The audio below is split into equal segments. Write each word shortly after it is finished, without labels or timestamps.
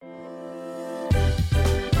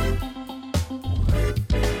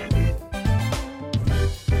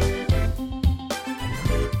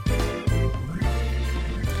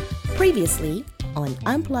Previously on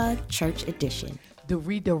Unplugged Church Edition. To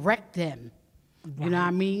redirect them. Right. You know what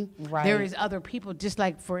I mean? Right. There is other people, just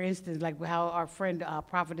like, for instance, like how our friend,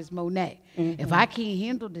 Prophetess Monet. If I can't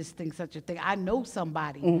handle this thing, such a thing, I know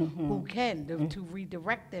somebody who can to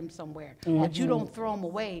redirect them somewhere. But you don't throw them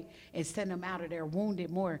away and send them out of there wounded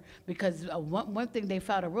more. Because one thing they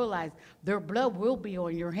fail to realize, their blood will be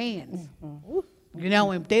on your hands. You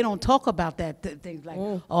know, and they don't talk about that, things like,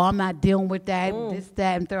 oh, I'm not dealing with that, this,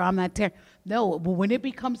 that, and third, I'm not tearing. No, but when it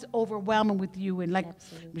becomes overwhelming with you and like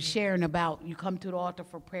sharing about, you come to the altar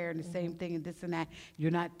for prayer and the same thing and this and that,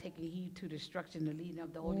 you're not taking heed to the instruction, the leading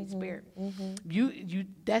of the Holy Spirit. You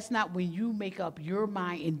that's not when you make up your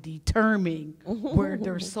mind and determine where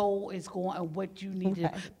their soul is going and what you need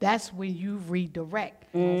to. That's when you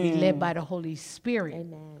redirect, be led by the Holy Spirit.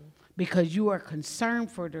 Amen. Because you are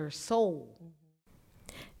concerned for their soul.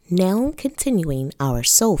 Now continuing our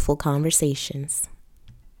soulful conversations.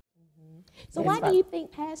 So why do you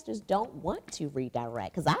think pastors don't want to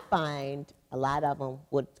redirect? Because I find a lot of them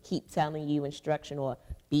would keep telling you instruction or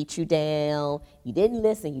beat you down. You didn't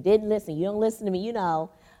listen, you don't listen to me, you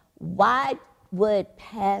know. Why would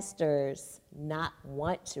pastors not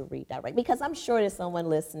want to redirect? Because I'm sure there's someone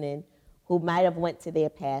listening who might have went to their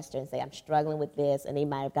pastor and say, I'm struggling with this, and they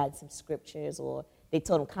might have gotten some scriptures, or they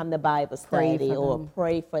told them come to Bible study or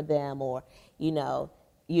pray for them, or, you know,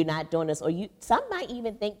 you're not doing this, or some might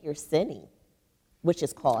even think you're sinning, which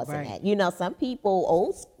is causing that. You know, some people,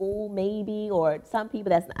 old school maybe, or some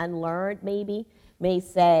people that's unlearned maybe, may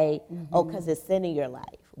say, oh, because it's sin in your life.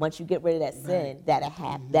 Once you get rid of that sin,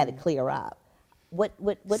 that'll clear up. What?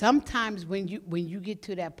 Sometimes when you get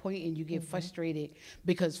to that point and you get frustrated,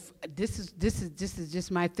 because this is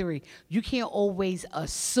just my theory. You can't always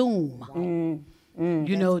assume.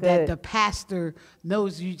 You know, that the pastor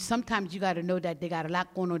knows you. Sometimes you got to know that they got a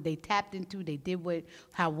lot going on. They tapped into, they did the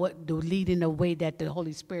lead in the way that the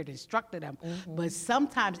Holy Spirit instructed them. But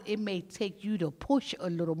sometimes it may take you to push a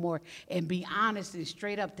little more and be honest and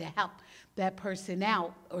straight up to help that person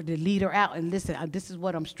out or the leader out. And listen, this is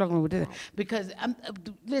what I'm struggling with. Because,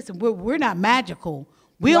 listen, we're not magical.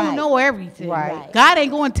 We don't know everything. Right. God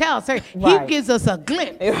ain't going to tell us. He gives us a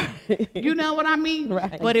glimpse. You know what I mean?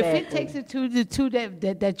 But if it takes it to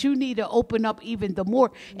that you need to open up even the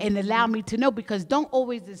more and allow me to know, because don't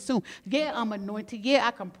always assume, yeah, I'm anointed. Yeah,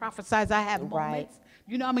 I can prophesy. I have moments.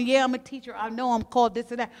 You know what I mean? Yeah, I'm a teacher. I know I'm called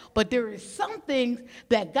this and that. But there is some things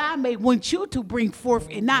that God may want you to bring forth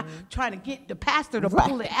and not trying to get the pastor to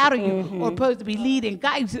pull it out of you or supposed to be leading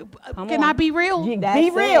guys. Can I be real?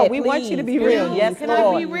 Be real. We want you to be real. Yes, Can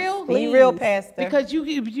Lord. I be real? Be real, Pastor. Because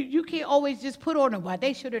you can't always just put on why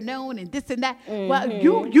they should have known and this and that. Well,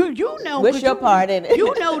 you know. What's your part in it?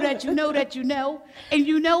 You know that you know that you know. And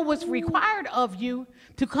you know what's required of you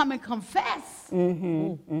to come and confess.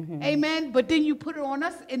 Amen. But then you put it on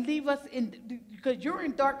us and leave us in, because you're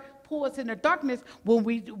in dark, pull us in the darkness when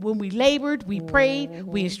we labored, we prayed,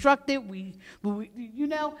 we instructed, we you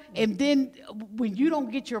know, and then when you don't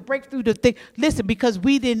get your breakthrough to think, listen, because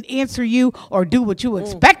we didn't answer you or do what you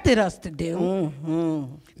expected us to do,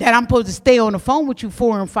 that I'm supposed to stay on the phone with you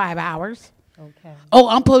 4 and 5 hours. Okay. Oh,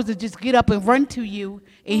 I'm supposed to just get up and run to you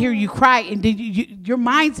and hear you cry, and then your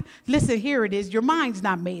mind's, listen, here it is, your mind's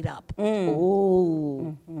not made up.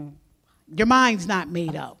 Your mind's not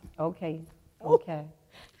made up. Okay.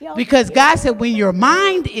 Because God said when your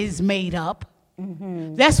mind is made up,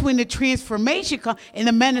 that's when the transformation comes and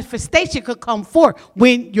the manifestation could come forth,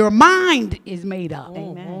 when your mind is made up.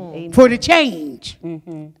 Amen. For the change.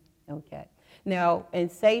 Okay. Now, and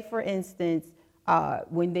say, for instance,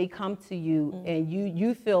 when they come to you and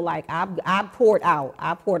you feel like I've poured out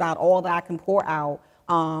all that I can pour out,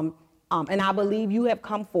 and I believe you have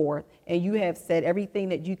come forth and you have said everything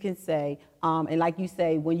that you can say, and like you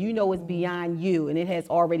say, when you know it's beyond you and it has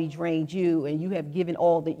already drained you and you have given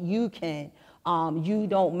all that you can, you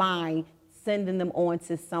don't mind sending them on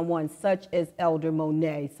to someone such as Elder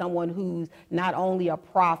Monet, someone who's not only a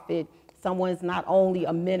prophet, someone's not only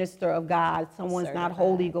a minister of God, someone's not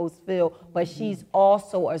Holy Ghost filled, but she's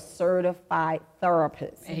also a certified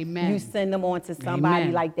therapist. Amen. You send them on to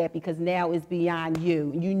somebody like that, because now it's beyond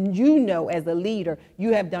you. You know, as a leader,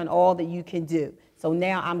 you have done all that you can do. So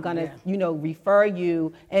now I'm gonna, refer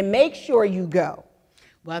you and make sure you go.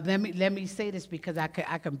 Well, let me say this, because I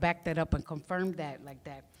can back that up and confirm that like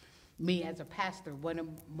that. Me as a pastor, one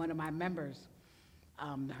of my members,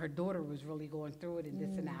 her daughter was really going through it and this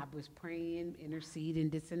and that. I was praying, interceding,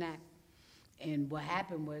 this and that. And what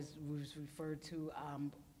happened was we was referred to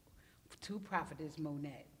Prophetess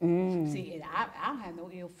Monet. See, and I don't have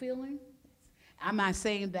no ill feeling. I'm not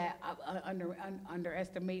saying that I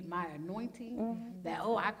underestimate my anointing. That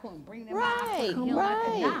I couldn't bring them out. I couldn't heal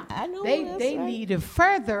nothing. Nah, I know they needed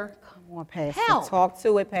further. Come on, Pastor. Help. Talk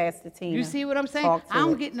to it, Pastor Tina. You see what I'm saying? Talk to I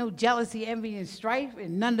don't it. get no jealousy, envy, and strife,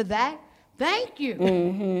 and none of that. Thank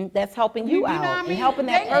you. That's helping you, You know out what I mean? and helping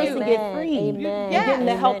that Thank person you. get free. Amen. Yeah. Getting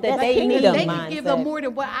the help that That's they need. kingdom They can give them mindset. more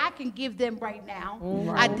than what I can give them right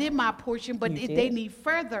now. I did my portion, but they need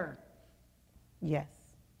further. Yes.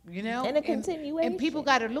 You know, And a continuation. And people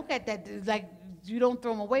got to look at that like you don't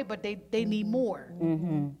throw them away, but they need more.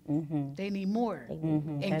 They need more.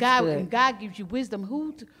 And That's good. God gives you wisdom.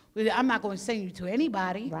 I'm not going to send you to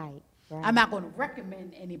anybody. Right. I'm not going to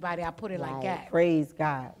recommend anybody. I put it like that. Praise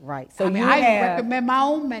God. Right. So I mean, you I have. recommend my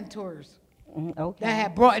own mentors Okay. that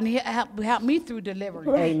have brought and helped me through deliverance.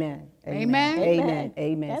 Amen. Amen. Amen.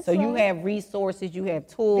 Amen. That's So you right. have resources, you have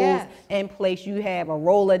tools Yes. in place, you have a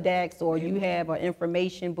Rolodex, or you have an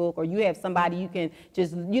information book, or you have somebody you can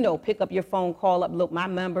just, pick up your phone, call up, look, my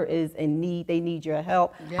member is in need, they need your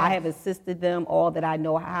help. Yes. I have assisted them all that I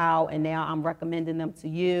know how, and now I'm recommending them to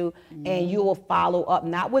you, and you will follow up,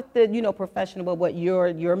 not with the, professional, but with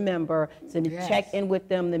your member, to Yes. check in with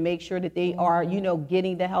them to make sure that they are,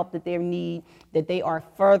 getting the help that they need, that they are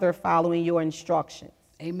further following your instructions.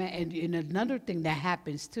 Amen. And another thing that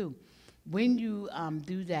happens too, when you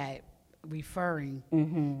do that, referring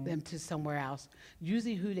them to somewhere else,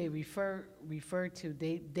 usually who they refer to,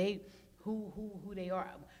 they who they are.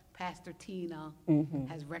 Pastor Tina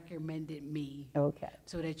has recommended me. Okay.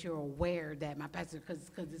 So that you're aware that my pastor,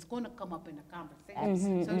 because it's going to come up in the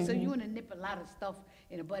conversation. So you want to nip a lot of stuff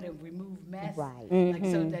in the bud and remove mess. Right. Like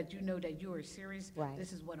so that you know that you are serious. Right.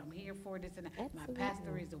 This is what I'm here for. This and that. Absolutely. My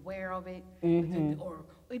pastor is aware of it. Or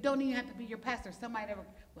it don't even have to be your pastor. Somebody ever,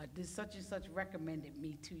 but this such and such recommended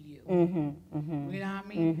me to you. You know what I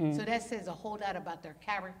mean? So that says a whole lot about their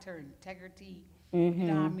character, integrity. You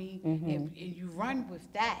know what I mean? And you run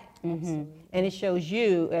with that. And it shows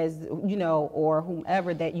you as, or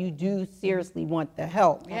whomever, that you do seriously want the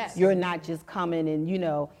help. Yes. You're not just coming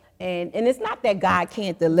and, and it's not that God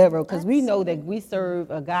can't deliver, because we know that we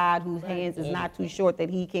serve a God whose hands is not too short that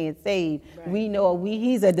he can't save. Right. We know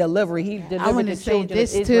he's a deliverer. He I delivered want the to say children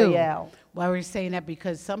this of too. Israel. Why we're saying that,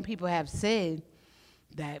 because some people have said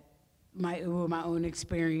that my own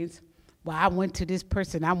experience. Well, I went to this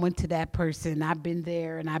person, I went to that person, I've been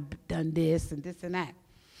there, and I've done this and this and that.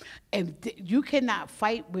 And you cannot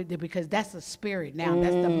fight with it, because that's a spirit now.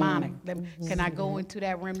 That's demonic. Can I go into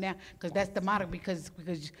that realm now? Because that's demonic.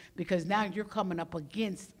 Because now you're coming up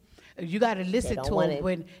against. You got to listen don't to want them it.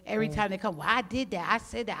 when every time they come. Well, I did that. I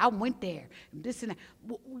said that. I went there. This and that.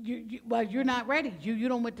 Well, you're not ready. You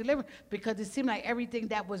don't want deliverance, because it seemed like everything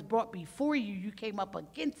that was brought before you, you came up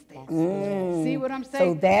against it. See what I'm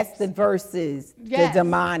saying? So that's the verses, Yes. the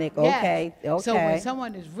demonic. Yes. Okay. Okay. So when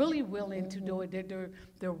someone is really willing to do it,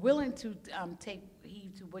 they're willing to take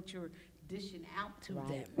heed to what you're dishing out to them.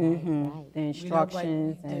 Right. The You know,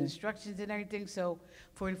 instructions but the and instructions and everything. So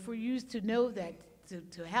for you to know that,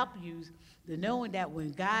 to help you, the knowing that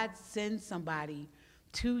when God sends somebody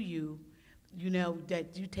to you,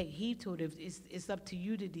 that you take heed to it. It's up to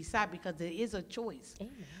you to decide, because it is a choice.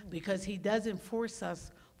 Amen. Because he doesn't force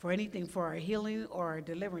us for anything, for our healing or our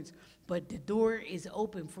deliverance, but the door is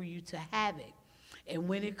open for you to have it. And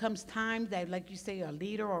when it comes time that, like you say, a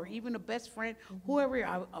leader or even a best friend, whoever,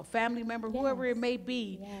 a family member, whoever it may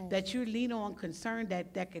be, that you lean on, concerned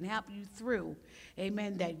that can help you through,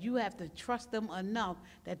 amen, that you have to trust them enough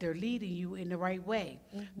that they're leading you in the right way.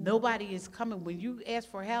 Nobody is coming. When you ask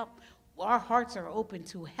for help, our hearts are open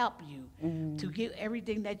to help you, to get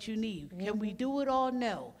everything that you need. Can we do it all?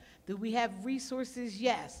 No. Do we have resources?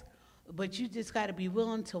 Yes. But you just got to be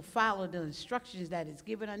willing to follow the instructions that is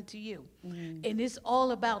given unto you. And it's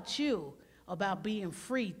all about you, about being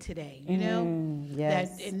free today,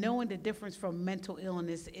 yes. And knowing the difference from mental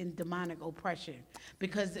illness and demonic oppression.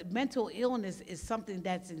 Because mental illness is something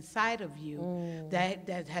that's inside of you,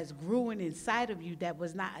 that has grown inside of you, that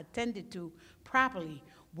was not attended to properly.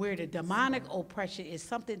 Where the demonic oppression is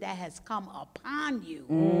something that has come upon you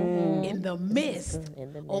in the midst,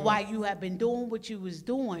 or while you have been doing what you was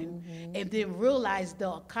doing, and then realize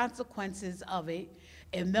the consequences of it,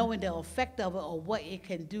 and knowing the effect of it, or what it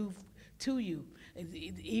can do to you.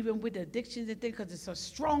 even with addictions and things, because it's a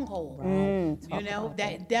stronghold. You know,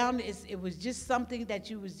 it was just something that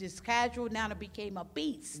you was just casual. Now it became a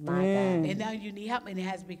beast. And now you need help, and it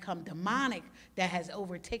has become demonic that has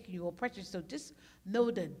overtaken you, oppression. So just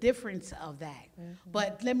know the difference of that.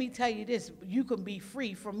 But let me tell you this, you can be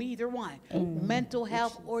free from either one, mental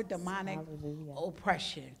health or demonic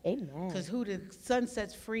oppression. Amen. Because who the Son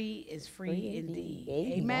sets free is free indeed.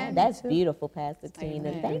 Amen. That's beautiful, Pastor Tina.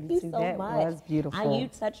 Amen. Thank you so That much. was beautiful. And you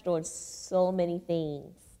touched on so many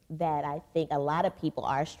things that I think a lot of people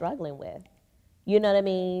are struggling with. You know what I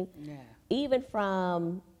mean? Yeah. Even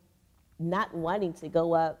from not wanting to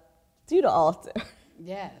go up to the altar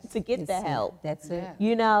Yes. to get the help. That's it. Yeah.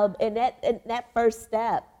 You know, and that first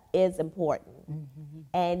step is important.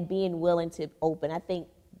 And being willing to open. I think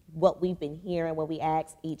what we've been hearing when we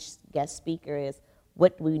ask each guest speaker is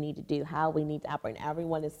what do we need to do, how we need to operate. And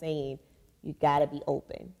everyone is saying you got to be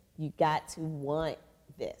open. You got to want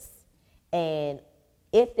this. And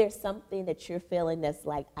if there's something that you're feeling that's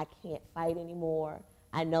like, I can't fight anymore.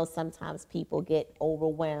 I know sometimes people get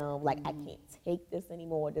overwhelmed, like I can't take this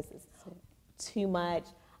anymore. This is too much.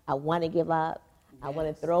 I want to give up. I want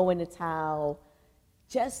to throw in the towel.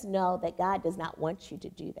 Just know that God does not want you to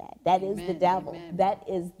do that. That is the devil. Amen. That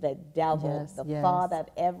is the devil, Yes, the yes. father of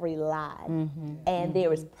every lie. And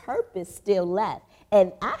there is purpose still left.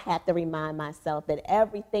 And I have to remind myself that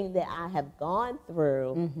everything that I have gone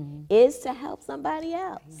through is to help somebody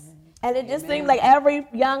else. And it just seems like every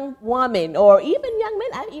young woman or even young men,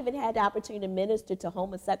 I've even had the opportunity to minister to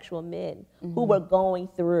homosexual men who were going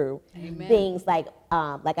through things like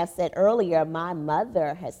I said earlier, my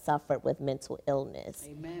mother has suffered with mental illness.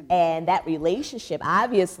 And that relationship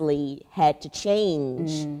obviously had to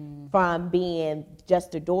change from being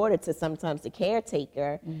just a daughter to sometimes the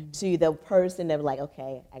caretaker to the person of like,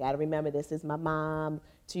 okay, I got to remember this is my mom,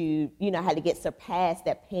 to, you know, how to get surpast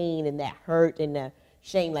that pain and that hurt and the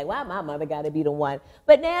shame, like, why my mother got to be the one?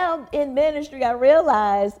 But now in ministry, I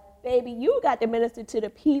realize, baby, you got to minister to the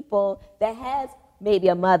people that has maybe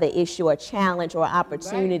a mother issue or challenge or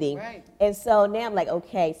opportunity. Right. And so now I'm like,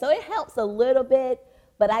 okay, so it helps a little bit,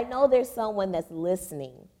 but I know there's someone that's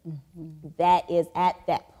listening that is at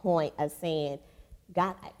that point of saying,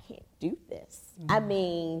 God, I can't do this. I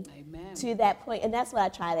mean, to that point, and that's what I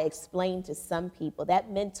try to explain to some people. That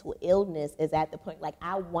mental illness is at the point, like,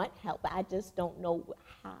 I want help, but I just don't know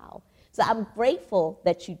how. So I'm grateful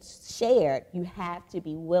that you shared. You have to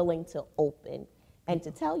be willing to open and to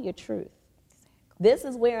tell your truth. This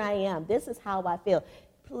is where I am. This is how I feel.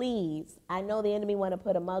 Please, I know the enemy want to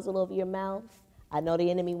put a muzzle over your mouth. I know the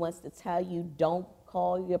enemy wants to tell you, don't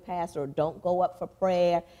call your pastor or don't go up for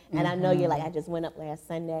prayer. And I know you're like, I just went up last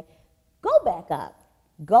Sunday. Go back up.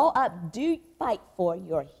 Go up. Do fight for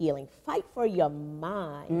your healing. Fight for your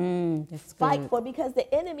mind. Fight for, because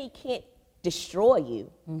the enemy can't destroy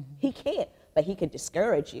you. He can't, but he can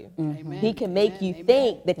discourage you. He can make you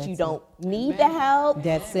think that you don't need the help,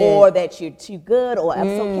 or that you're too good, or it's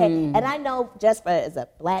okay. And I know, just as a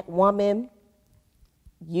black woman,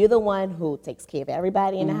 you're the one who takes care of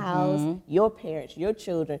everybody in the house, your parents, your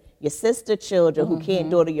children, your sister children who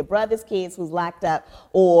can't do it, or your brother's kids who's locked up,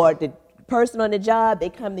 or the person on the job, they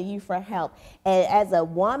come to you for help. And as a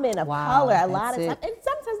woman of color, a lot of times, and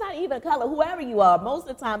sometimes not even color, whoever you are, most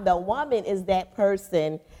of the time the woman is that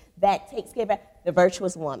person that takes care of the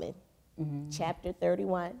virtuous woman. Chapter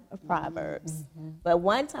 31 of Proverbs. But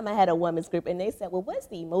one time I had a women's group and they said, well, what's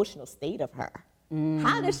the emotional state of her?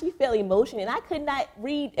 How does she feel emotionally? And I could not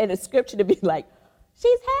read in a scripture to be like,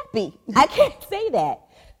 she's happy. I can't say that,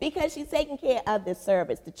 because she's taking care of the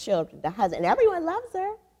servants, the children, the husband. And everyone loves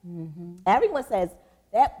her. Everyone says,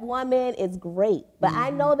 that woman is great. But I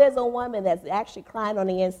know there's a woman that's actually crying on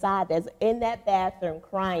the inside, that's in that bathroom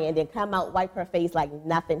crying, and then come out, wipe her face like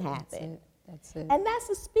nothing happened. That's it. And that's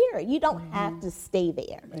the spirit. You don't have to stay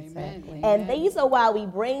there. Exactly. And these are why we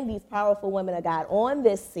bring these powerful women of God on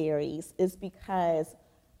this series, is because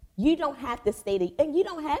you don't have to stay there. And you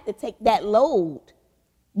don't have to take that load.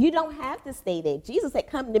 You don't have to stay there. Jesus said,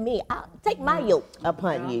 come to me. I'll take my yoke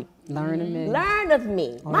upon you. Learn of me. Learn of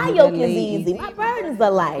me. My yoke is easy. My burdens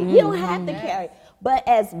are light. You don't have to carry. But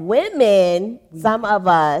as women, some of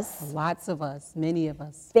us, Lots of us, many of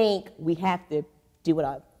us. think we have to do what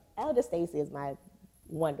our Elder Stacy is my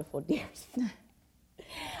wonderful dear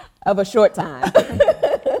of a short time.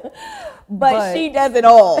 but she does it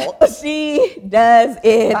all. She does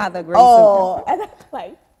it By the grace all. of God. And I'm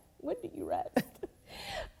like, when do you rest?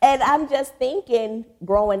 And I'm just thinking,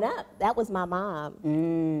 growing up, that was my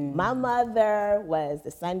mom. My mother was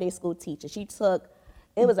the Sunday school teacher. She took,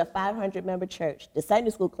 it was a 500-member church. The Sunday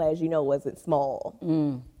school class, you know, wasn't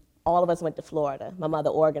small. all of us went to Florida. My mother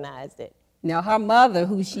organized it. Now, her mother,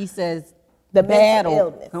 who she says The mental battle.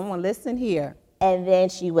 illness. Come on, listen here. And then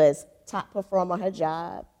she was top performer on her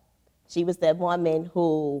job. She was that woman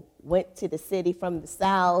who went to the city from the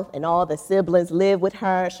South, and all the siblings lived with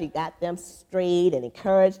her. She got them straight and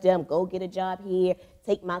encouraged them, go get a job here,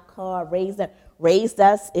 take my car, raised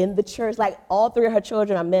us in the church. Like, all three of her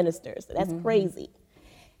children are ministers. So that's crazy.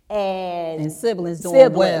 And siblings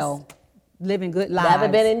doing well, living good lives. Never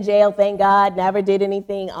been in jail, thank God. Never did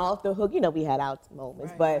anything off the hook. You know, we had our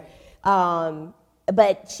moments. But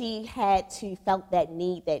she had to felt that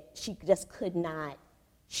need that she just could not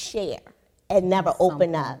share and never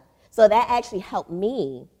open up. So that actually helped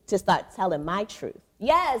me to start telling my truth.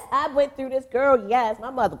 Yes, I went through this, girl. Yes, my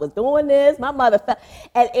mother was doing this. My mother felt,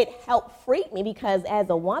 and it helped free me, because as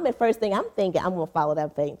a woman, first thing I'm thinking, I'm going to follow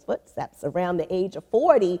that thing's footsteps. Around the age of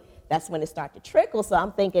 40, that's when it started to trickle. So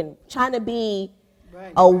I'm thinking, trying to be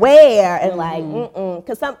aware and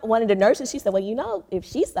because one of the nurses, she said, well, you know, if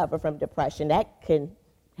she suffered from depression, that can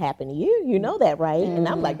happen to you. You know that, right? And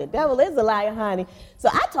I'm like, the devil is a liar, honey. So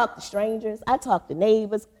I talk to strangers. I talk to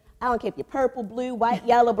neighbors. I don't care if you're purple, blue, white,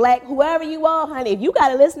 yellow, black, whoever you are, honey. If you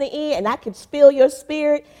got a listening ear and I can feel your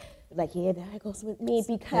spirit, like, yeah, that goes with me,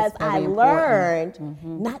 because I learned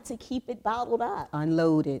not to keep it bottled up.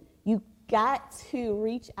 Unload it. You got to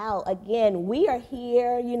reach out. Again, we are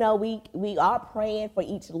here, you know, we are praying for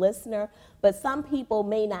each listener, but some people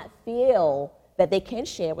may not feel that they can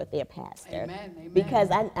share with their pastor. Amen, amen. Because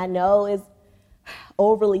I know it's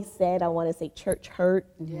overly said, I want to say church hurt.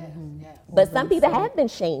 Yes, yes. But some people have been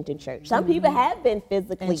shamed in church. Some people have been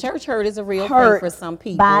physically And church hurt is a real hurt thing for some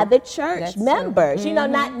people. by the church That's members. true. You know,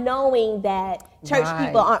 not knowing that church Right.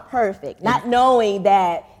 people aren't perfect. Not knowing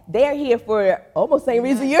that they're here for almost the same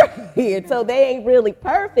reason you're here. So they ain't really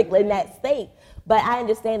perfect in that state. But I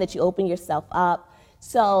understand that you open yourself up.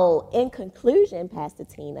 So in conclusion, Pastor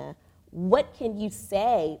Tina, what can you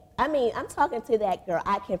say? I mean, I'm talking to that girl.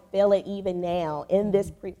 I can feel it even now in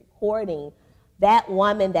this pre-recording. That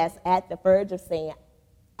woman that's at the verge of saying,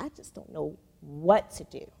 I just don't know what to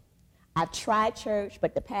do. I tried church,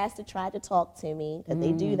 but the pastor tried to talk to me, because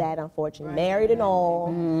they do that, unfortunately, married and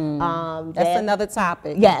all. That's another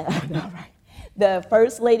topic. Yeah, right. The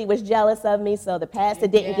first lady was jealous of me, so the pastor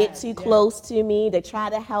didn't get too close to me to try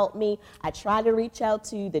to help me. I tried to reach out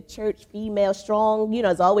to the church female strong, you know,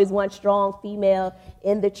 there's always one strong female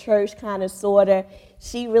in the church, kind of, sort of.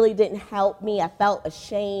 She really didn't help me. I felt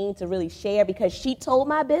ashamed to really share, because she told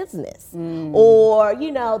my business. Or,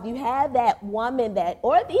 you know, you have that woman that,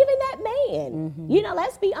 or even that man. You know,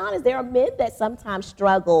 let's be honest, there are men that sometimes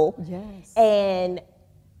struggle. Yes. And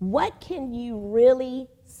what can you really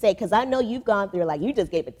say? Because I know you've gone through, like, you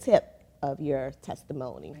just gave a tip of your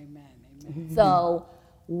testimony. Amen, amen. So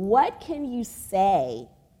what can you say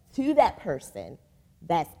to that person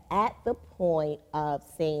that's at the point of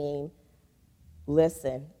saying,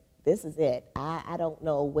 listen, this is it. I don't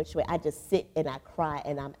know which way. I just sit and I cry,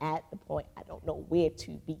 and I'm at the point I don't know where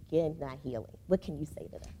to begin my healing. What can you say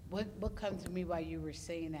to them? What comes to me while you were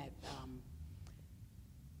saying that,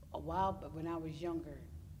 a while, but when I was younger,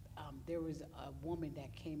 there was a woman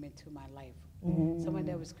that came into my life. Someone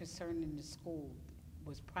that was concerned in the school,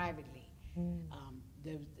 was privately,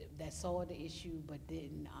 that saw the issue but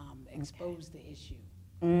didn't expose the issue.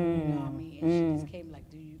 You know what I mean? And she just came like,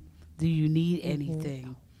 do you need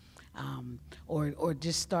anything? Or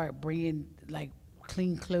just start bringing, like,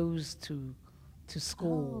 clean clothes to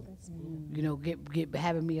school. You know, get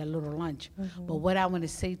having me a little lunch. But what I want to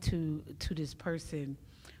say to this person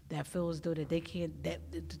that feels though that they can't, that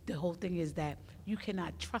the whole thing is that you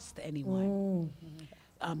cannot trust anyone.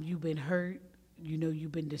 You've been hurt, you know,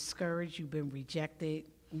 you've been discouraged, you've been rejected,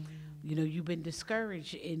 you know, you've been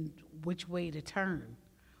discouraged in which way to turn.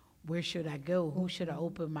 Where should I go? Who should I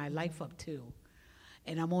open my life up to?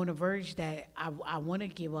 And I'm on the verge that I want to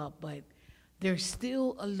give up, but there's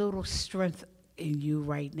still a little strength in you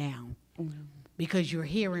right now. Because you're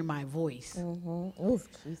hearing my voice. Oof,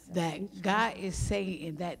 Jesus. That God is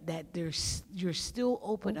saying that you're still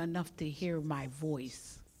open enough to hear my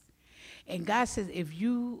voice. And God says, if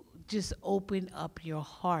you just open up your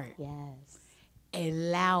heart, Yes.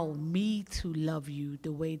 allow me to love you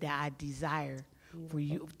the way that I desire for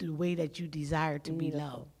you, the way that you desire to be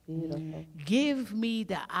loved. Beautiful. Give me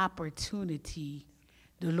the opportunity,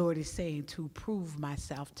 the Lord is saying, to prove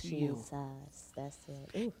myself to you. Jesus, that's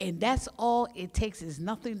it. Oof. And that's all it takes. Is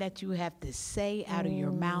nothing that you have to say out of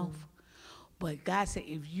your mouth. But God said,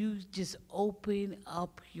 if you just open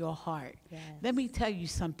up your heart. Yes. Let me tell you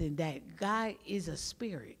something, that God is a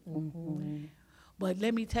spirit. But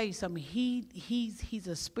let me tell you something. He's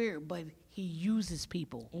a spirit, but he uses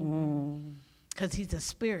people. Because he's a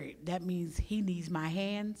spirit. That means he needs my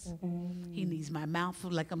hands. He needs my mouth,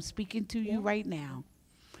 like I'm speaking to you right now.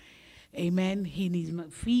 Amen. He needs my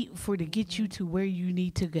feet to get you to where you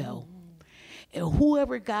need to go. And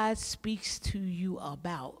whoever God speaks to you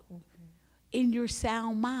about in your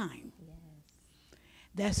sound mind,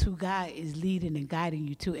 that's who God is leading and guiding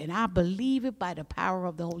you to. And I believe it by the power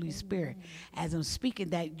of the Holy Spirit. As I'm speaking,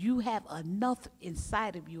 that you have enough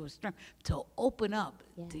inside of you of strength to open up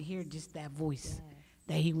to hear just that voice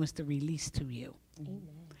that he wants to release to you.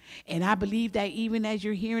 And I believe that even as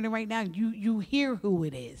you're hearing it right now, you hear who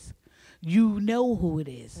it is. You know who it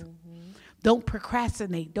is. Don't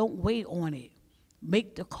procrastinate. Don't wait on it.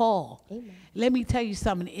 Make the call. Let me tell you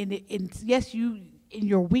something. Yes, in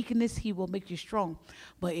your weakness, he will make you strong.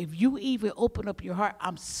 But if you even open up your heart,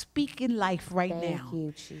 I'm speaking life right now. Thank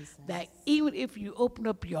you, Jesus. That even if you open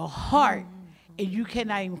up your heart and you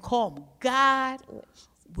cannot even call them, God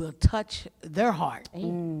will touch their heart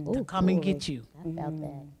to come and get you. I felt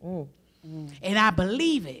that. And I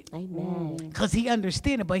believe it. Amen. Because he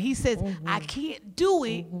understands it. But he says, I can't do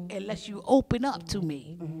it unless you open up to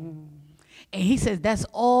me. And he says, that's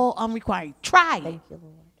all I'm requiring. Try it. Thank you,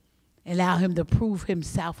 Lord. Allow him to prove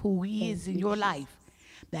himself who he is in your life.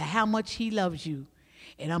 That how much he loves you.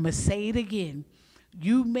 And I'm going to say it again.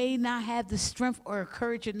 You may not have the strength or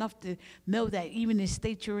courage enough to know that even in the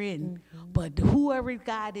state you're in. But whoever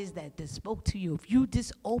God is that spoke to you, if you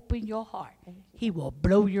just open your heart, he will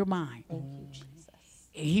blow your mind. Thank you, Jesus.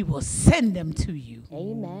 And he will send them to you.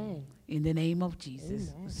 Amen. In the name of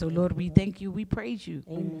Jesus. So, Lord, we thank you. We praise you.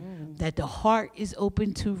 That the heart is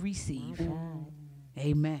open to receive.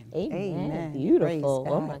 Amen. Amen. Beautiful.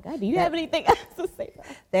 Oh my God. Do you have anything else to say?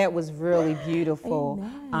 That was really beautiful.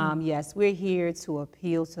 Yes, we're here to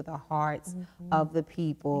appeal to the hearts of the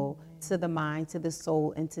people, to the mind, to the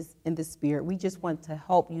soul, and the spirit. We just want to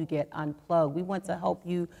help you get unplugged. We want to help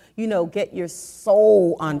you, get your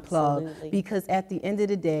soul unplugged. Absolutely. Because at the end of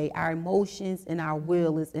the day, our emotions and our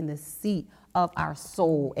will is in the seat of our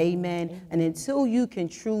soul. Amen. And until you can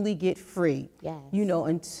truly get free,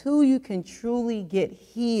 until you can truly get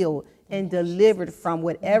healed and delivered from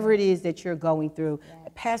whatever it is that you're going through.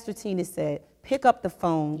 Pastor Tina said, pick up the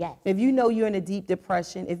phone. If you know you're in a deep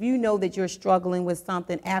depression, if you know that you're struggling with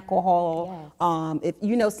something, alcohol,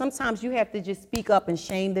 if sometimes you have to just speak up and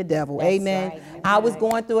shame the devil. That's Amen. right. I was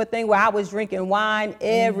going through a thing where I was drinking wine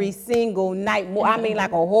every single night. I mean,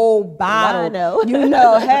 like a whole bottle.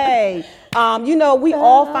 Hey. We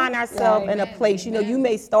all find ourselves in a place, you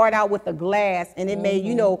may start out with a glass and it may,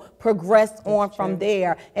 progress on from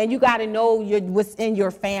there. And you got to know what's in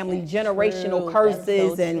your family, generational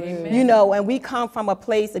curses. And we come from a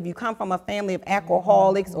place, if you come from a family of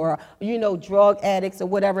alcoholics or, drug addicts or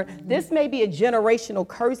whatever, this may be a generational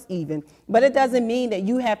curse even, but it doesn't mean that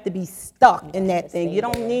you have to be stuck in that thing. You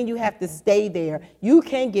don't mean you have to stay there. You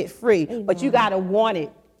can get free, but you got to want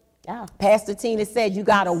it. Pastor Tina said you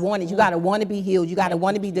got to want it. You got to want to be healed. You got to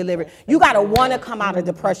want to be delivered. You got to want to come out of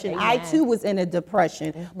depression. I too was in a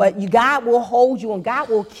depression, but God will hold you and God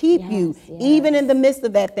will keep you even in the midst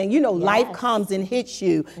of that thing. Life comes and hits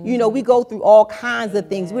you. We go through all kinds of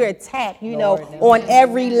things. We're attacked, on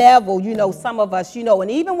every level, some of us,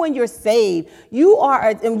 and even when you're saved,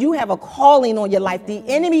 you have a calling on your life. The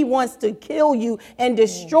enemy wants to kill you and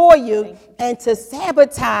destroy you and to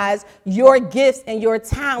sabotage your gifts and your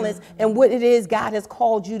talents and what it is God has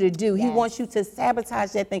called you to do. He wants you to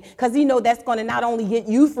sabotage that thing because that's going to not only get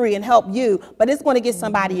you free and help you, but it's going to get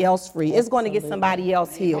somebody else free. It's going to get somebody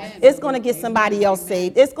else healed. It's going to get somebody else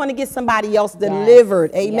saved. It's going to get somebody else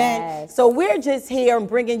delivered. Amen. So we're just here and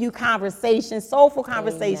bringing you conversations, soulful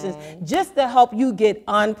conversations, just to help you get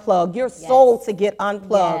unplugged, your soul to get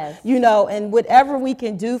unplugged, and whatever we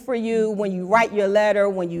can do for you when you write your letter,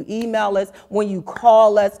 when you email us, when you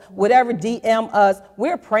call us, whatever, DM us,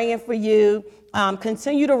 we're praying for you.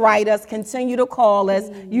 Continue to write us, continue to call us,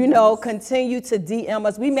 continue to DM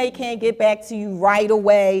us. We can't get back to you right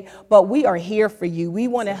away, but we are here for you. We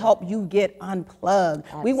want to help you get unplugged.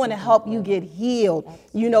 We want to help you get healed.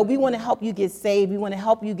 We want to help you get saved. We want to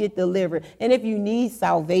help you get delivered. And if you need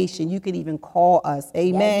salvation, you can even call us.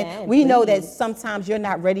 Amen. We know that sometimes you're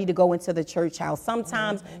not ready to go into the church house.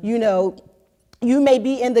 Sometimes, You may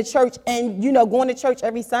be in the church and, going to church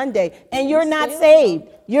every Sunday, and you're not saved.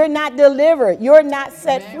 You're not delivered. You're not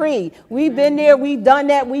set free. We've been there. We've done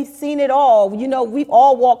that. We've seen it all. We've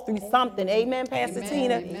all walked through something. Amen, Pastor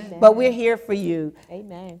Tina? Amen. But we're here for you.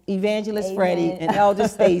 Amen. Evangelist Freddie and Elder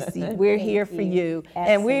Stacy, we're here for you.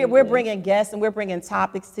 Absolutely. And we're bringing guests and we're bringing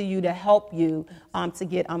topics to you to help you to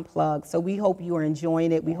get unplugged. So we hope you are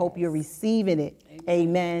enjoying it. We hope you're receiving it.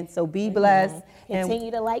 Amen. So be blessed. Continue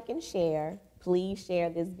to like and share. Please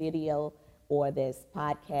share this video or this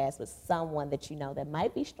podcast with someone that you know that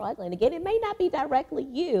might be struggling. Again, it may not be directly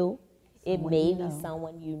you. It may be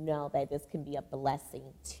someone you know that this can be a blessing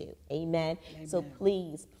to. Amen. So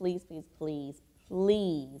please, please, please, please,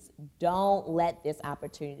 please don't let this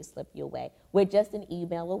opportunity slip you away. We're just an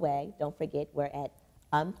email away. Don't forget, we're at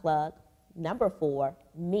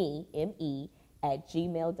unplug4me, M-E,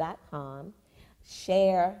 @gmail.com.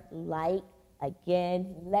 Share, like,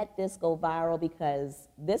 again, let this go viral because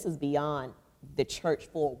this is beyond the church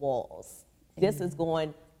four walls. This is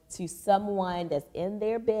going to someone that's in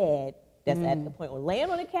their bed, that's at the point, or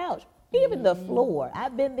laying on the couch, even the floor.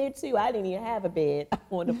 I've been there too. I didn't even have a bed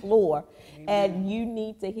on the floor. And you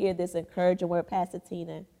need to hear this encouraging word. Pastor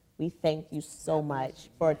Tina, we thank you so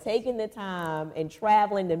much for taking the time and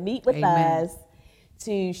traveling to meet with us,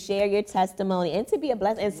 to share your testimony and to be a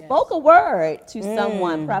blessing, and spoke a word to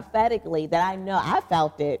someone prophetically that I know I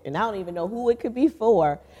felt it, and I don't even know who it could be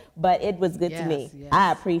for, but it was good to me.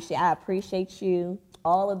 I appreciate you,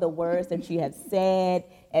 all of the words that you have said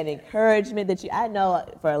and encouragement that I know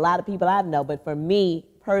for a lot of people I know, but for me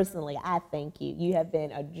personally, I thank you. You have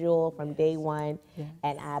been a jewel from day one,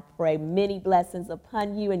 and I pray many blessings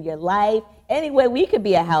upon you in your life. Anyway, we could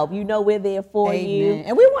be a help. We're there for you.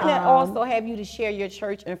 And we want to also have you to share your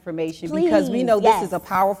church information, because we know this is a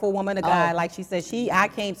powerful woman of God. Like she said, I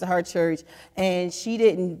came to her church, and she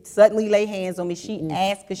didn't suddenly lay hands on me. She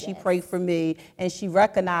asked because she prayed for me, and she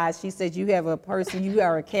recognized, she said, you have a person, you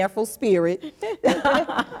are a careful spirit.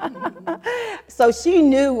 So she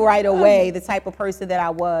knew right away the type of person that I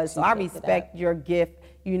was. So I respect your gift,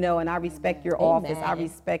 and I respect your office. I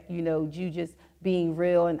respect, you just being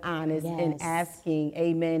real and honest and asking,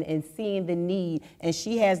 amen, and seeing the need. And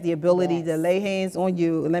she has the ability to lay hands on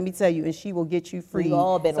you, and let me tell you, and she will get you free.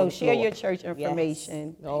 So share your church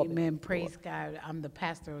information. Amen. Praise God. I'm the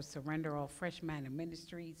pastor of Surrender All Fresh Manna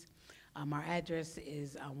Ministries. Our address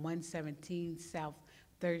is 117 South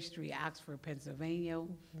 3rd Street, Oxford, Pennsylvania,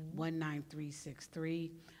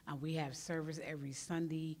 19363. We have service every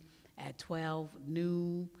Sunday at 12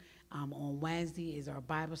 noon. On Wednesday is our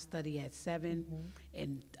Bible study at 7.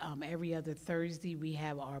 And every other Thursday, we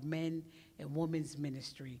have our men and women's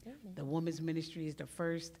ministry. The women's ministry is the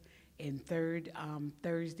first and third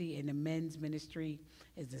Thursday, and the men's ministry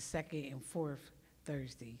is the second and fourth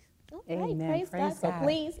Thursdays. Amen. Praise God. So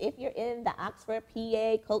please, if you're in the Oxford,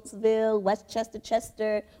 PA, Coatesville, Westchester,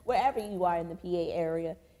 Chester, wherever you are in the PA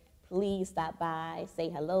area, please stop by, say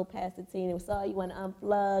hello, Pastor Tina. We saw you want to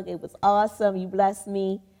unplug. It was awesome. You blessed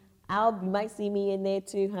me. You might see me in there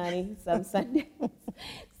too, honey, some Sundays.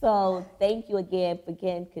 So thank you again.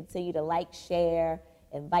 Continue to like, share,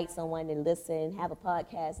 invite someone to listen, have a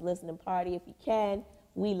podcast listening party if you can.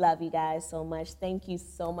 We love you guys so much. Thank you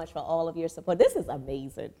so much for all of your support. This is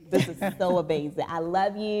amazing. This is so amazing. I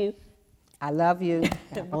love you. I love you.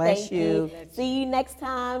 Bless you. See you next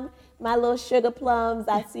time, my little sugar plums.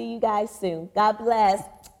 I'll see you guys soon. God bless.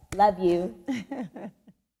 Love you.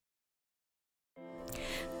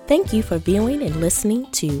 Thank you for viewing and listening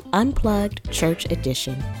to Unplugged Church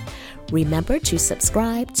Edition. Remember to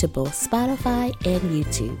subscribe to both Spotify and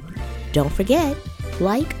YouTube. Don't forget,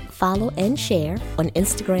 like, follow, and share on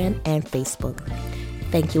Instagram and Facebook.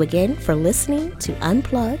 Thank you again for listening to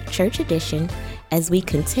Unplugged Church Edition as we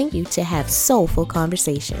continue to have soulful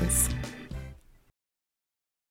conversations.